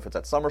do. If it's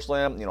at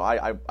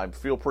SummerSlam, I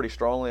feel pretty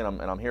strongly, and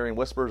I'm hearing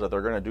whispers that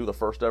they're going to do the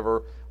first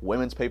ever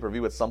women's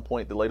pay-per-view at some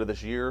point later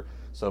this year.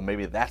 So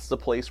maybe that's the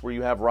place where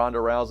you have Ronda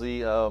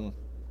Rousey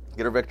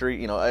get her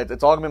victory.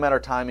 It's all gonna be a matter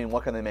of timing.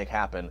 What can they make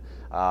happen?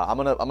 I'm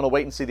gonna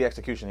wait and see the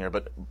execution here,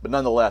 but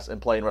nonetheless, in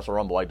playing Wrestle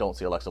Rumble, I don't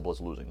see Alexa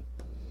Bliss losing.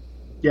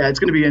 Yeah, it's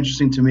going to be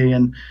interesting to me,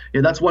 and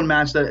that's one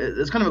match that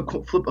is kind of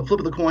a flip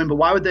of the coin. But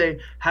why would they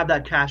have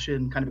that cash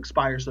in kind of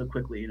expire so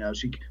quickly?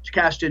 She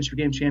cashed in, she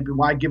became champion.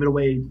 Why give it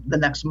away the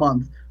next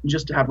month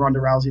just to have Ronda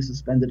Rousey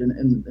suspended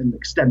and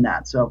extend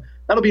that? So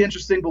that'll be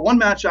interesting. But one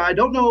match I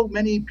don't know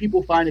many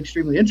people find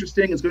extremely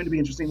interesting. It's going to be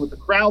interesting what the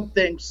crowd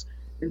thinks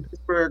in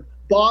Pittsburgh.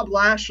 Bob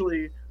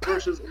Lashley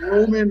versus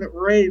Roman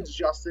Reigns,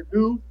 Justin.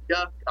 Who you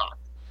got?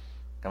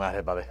 Come out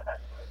here, Bobby.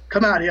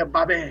 Come out here,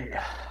 Bobby.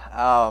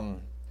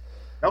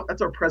 No,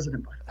 that's our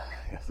president.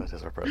 Yes, that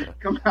is our president.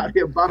 Come out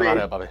here, Bobby. Come out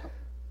here, Bobby.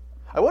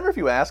 I wonder if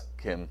you ask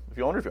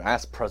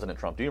President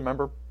Trump, do you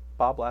remember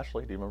Bob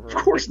Lashley? Do you remember?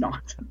 Of course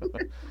not. Of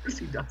course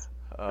he does.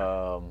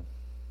 All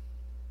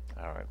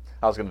right.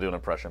 I was going to do an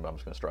impression, but I'm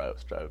just going to try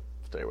to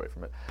stay away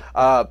from it.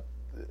 I'm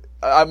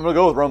going to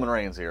go with Roman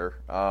Reigns here.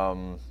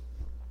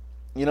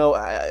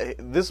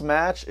 This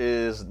match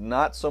is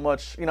not so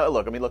much.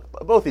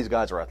 Look, both these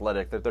guys are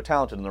athletic. They're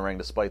talented in the ring,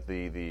 despite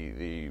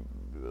the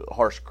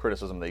harsh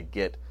criticism they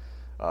get.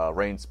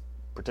 Reigns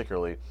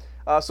particularly.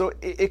 So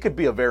it could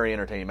be a very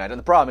entertaining match. And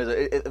the problem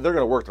is they're going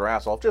to work their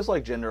ass off, just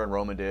like Jinder and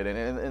Roman did.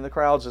 And the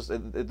crowd's just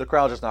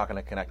not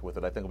going to connect with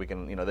it. I think we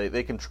can,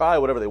 they can try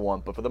whatever they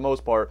want, but for the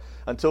most part,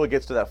 until it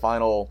gets to that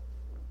final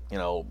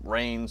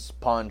Reigns,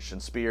 punch,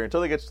 and spear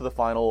until they get to the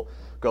final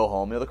go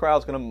home. The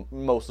crowd's going to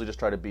mostly just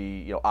try to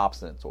be,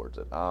 obstinate towards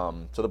it.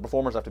 So the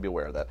performers have to be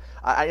aware of that.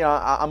 I'm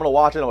going to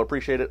watch it. I'll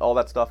appreciate it, all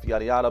that stuff,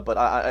 yada yada. But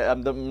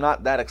I'm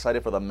not that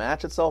excited for the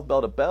match itself,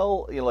 bell to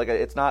bell.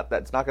 It's not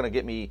going to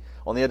get me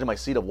on the edge of my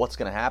seat of what's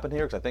going to happen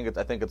here, because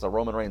I think it's a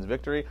Roman Reigns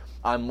victory.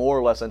 I'm more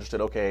or less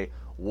interested. Okay,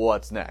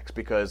 what's next?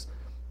 Because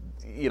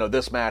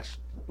this match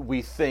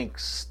we think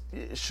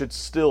should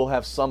still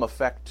have some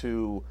effect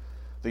to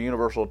the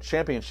Universal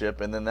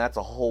Championship, and then that's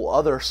a whole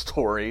other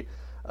story,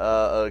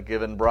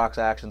 given Brock's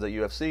actions at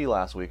UFC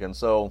last week. And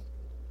so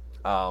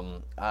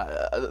I'm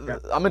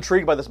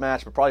intrigued by this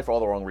match, but probably for all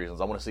the wrong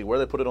reasons. I want to see where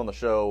they put it on the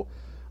show.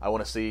 I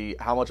want to see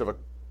how much of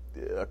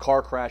a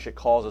car crash it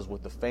causes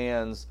with the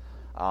fans.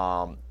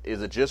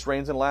 Is it just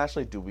Reigns and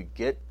Lashley? Do we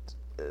get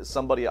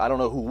somebody, I don't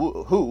know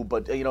who,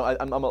 but there's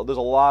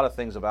a lot of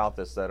things about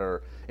this that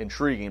are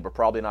intriguing, but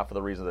probably not for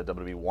the reason that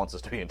WWE wants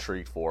us to be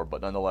intrigued for.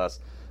 But nonetheless,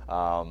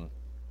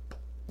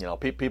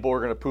 people are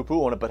going to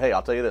poo-poo on it. But hey,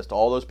 I'll tell you this: to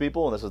all those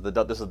people, and this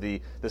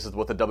is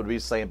what the WWE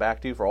is saying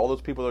back to you, for all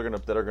those people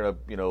that are going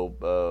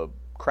to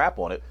crap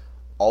on it.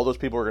 All those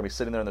people are going to be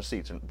sitting there in their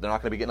seats, and they're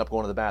not going to be getting up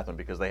going to the bathroom,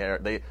 because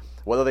they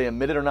whether they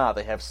admit it or not,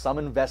 they have some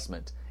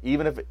investment.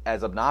 Even if,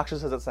 as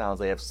obnoxious as it sounds,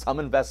 they have some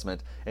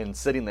investment in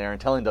sitting there and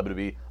telling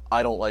WWE,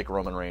 I don't like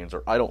Roman Reigns,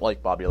 or I don't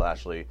like Bobby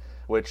Lashley,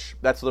 which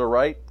that's their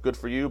right, good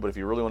for you, but if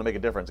you really want to make a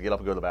difference, get up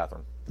and go to the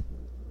bathroom.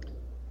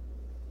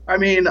 I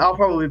mean, I'll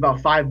probably be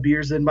about 5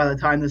 beers in by the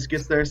time this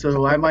gets there,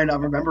 so I might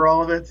not remember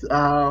all of it.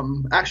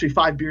 Actually,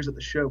 5 beers at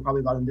the show, probably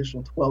about an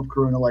additional 12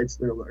 Corona Lights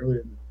there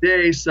earlier in the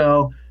day,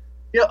 so...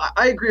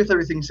 I agree with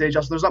everything you say,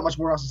 Justin. There's not much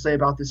more else to say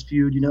about this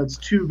feud. It's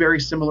two very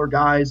similar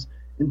guys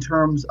in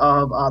terms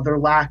of their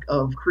lack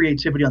of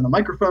creativity on the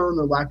microphone,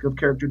 their lack of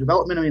character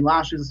development. I mean,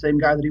 Lashley's the same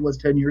guy that he was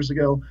 10 years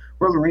ago.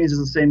 Roman Reigns is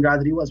the same guy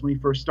that he was when he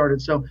first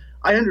started. So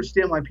I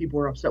understand why people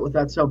are upset with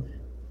that. So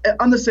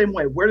on the same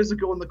way, where does it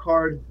go in the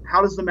card?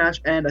 How does the match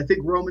end? I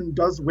think Roman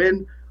does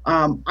win.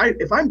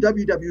 If I'm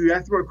WWE, I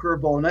throw a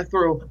curveball, and I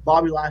throw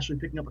Bobby Lashley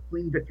picking up a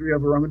clean victory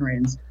over Roman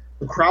Reigns.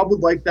 The crowd would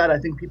like that. I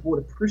think people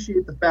would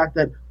appreciate the fact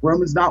that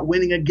Roman's not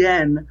winning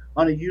again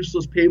on a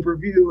useless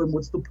pay-per-view, and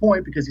what's the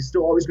point, because he's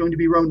still always going to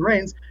be Roman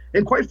Reigns.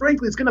 And quite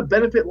frankly, it's going to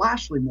benefit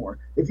Lashley more.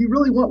 If you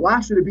really want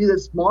Lashley to be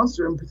this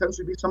monster and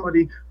potentially be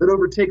somebody that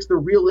overtakes the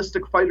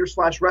realistic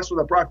fighter/wrestler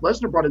that Brock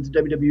Lesnar brought into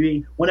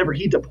WWE whenever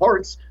he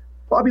departs,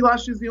 Bobby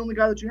Lashley is the only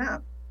guy that you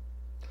have.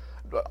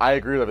 I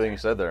agree with everything you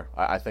said there.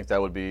 I think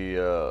that would be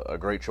a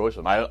great choice.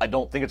 I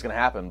don't think it's going to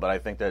happen, but I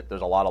think that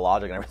there's a lot of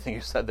logic in everything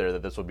you said there,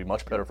 that this would be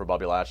much better for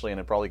Bobby Lashley and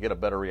it'd probably get a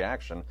better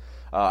reaction.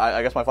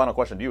 I guess my final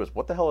question to you is,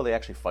 what the hell are they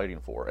actually fighting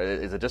for?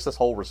 Is it just this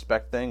whole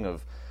respect thing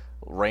of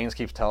Reigns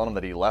keeps telling him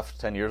that he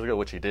left 10 years ago,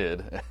 which he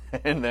did,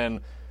 and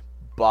then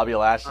Bobby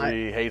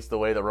Lashley hates the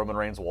way that Roman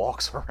Reigns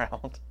walks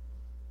around?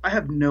 I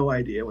have no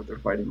idea what they're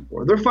fighting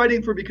for. They're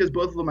fighting for, because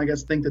both of them, I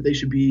guess, think that they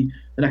should be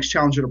the next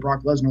challenger to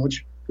Brock Lesnar,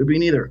 which could be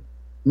neither.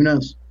 Who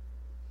knows?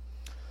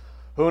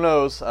 Who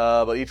knows?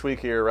 But each week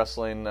here,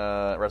 Wrestling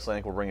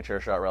Inc. will bring a chair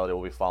shot rally.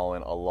 We'll be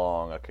following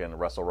along. Again,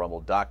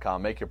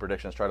 WrestleRumble.com. Make your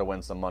predictions. Try to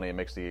win some money. It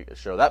makes the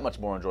show that much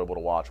more enjoyable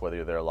to watch, whether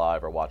you're there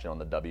live or watching on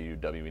the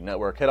WWE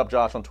Network. Hit up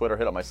Josh on Twitter.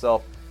 Hit up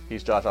myself.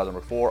 He's Josh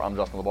Eisenberg 4. I'm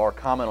Justin LeBar.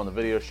 Comment on the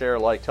video. Share,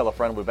 like, tell a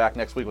friend. We'll be back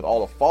next week with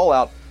all the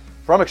fallout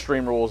from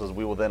Extreme Rules, as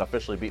we will then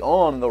officially be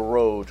on the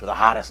road to the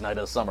hottest night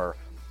of the summer,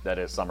 that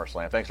is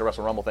SummerSlam. Thanks to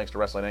Wrestle Rumble. Thanks to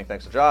Wrestling Inc.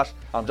 Thanks to Josh.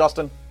 I'm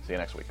Justin. See you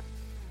next week.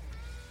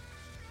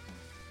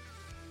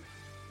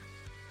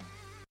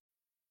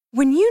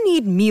 When you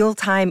need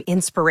mealtime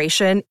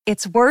inspiration,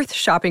 it's worth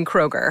shopping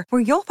Kroger,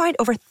 where you'll find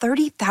over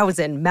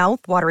 30,000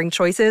 mouth-watering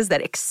choices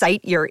that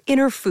excite your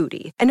inner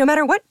foodie. And no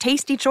matter what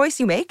tasty choice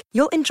you make,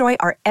 you'll enjoy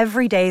our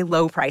everyday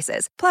low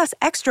prices, plus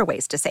extra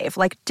ways to save,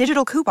 like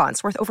digital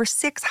coupons worth over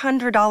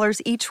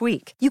 $600 each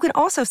week. You can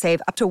also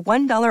save up to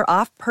 $1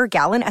 off per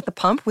gallon at the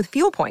pump with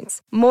fuel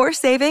points. More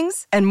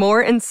savings and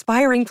more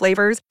inspiring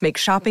flavors make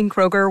shopping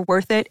Kroger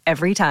worth it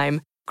every time.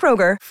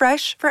 Kroger,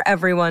 fresh for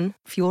everyone.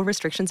 Fuel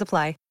restrictions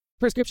apply.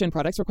 Prescription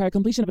products require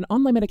completion of an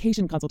online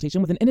medication consultation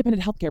with an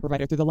independent healthcare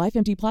provider through the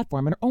LifeMD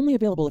platform and are only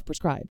available if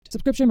prescribed.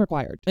 Subscription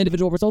required.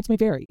 Individual results may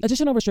vary.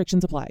 Additional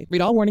restrictions apply.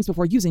 Read all warnings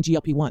before using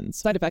GLP-1s.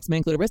 Side effects may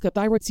include a risk of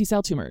thyroid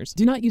C-cell tumors.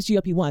 Do not use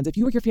GLP-1s if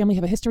you or your family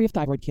have a history of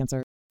thyroid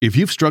cancer. If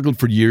you've struggled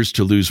for years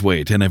to lose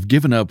weight and have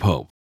given up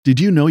hope, did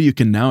you know you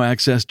can now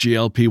access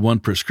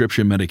GLP-1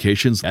 prescription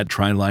medications at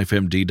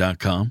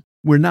TryLifeMD.com?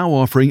 We're now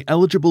offering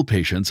eligible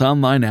patients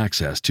online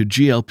access to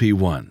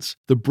GLP-1s,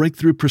 the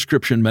breakthrough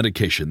prescription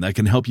medication that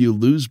can help you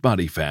lose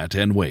body fat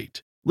and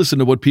weight. Listen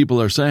to what people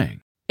are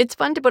saying. It's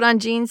fun to put on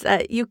jeans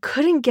that you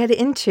couldn't get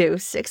into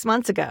 6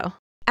 months ago.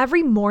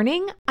 Every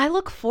morning, I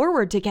look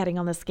forward to getting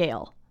on the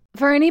scale.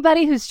 For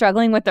anybody who's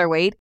struggling with their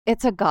weight,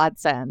 it's a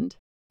godsend.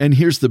 And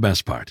here's the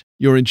best part.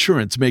 Your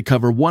insurance may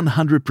cover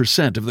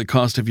 100% of the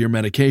cost of your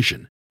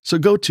medication. So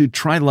go to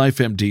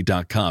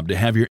TryLifeMD.com to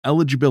have your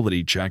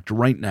eligibility checked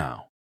right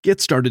now. Get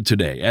started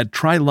today at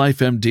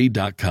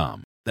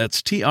TryLifeMD.com.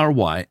 That's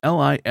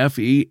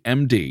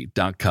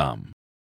TryLifeMD.com.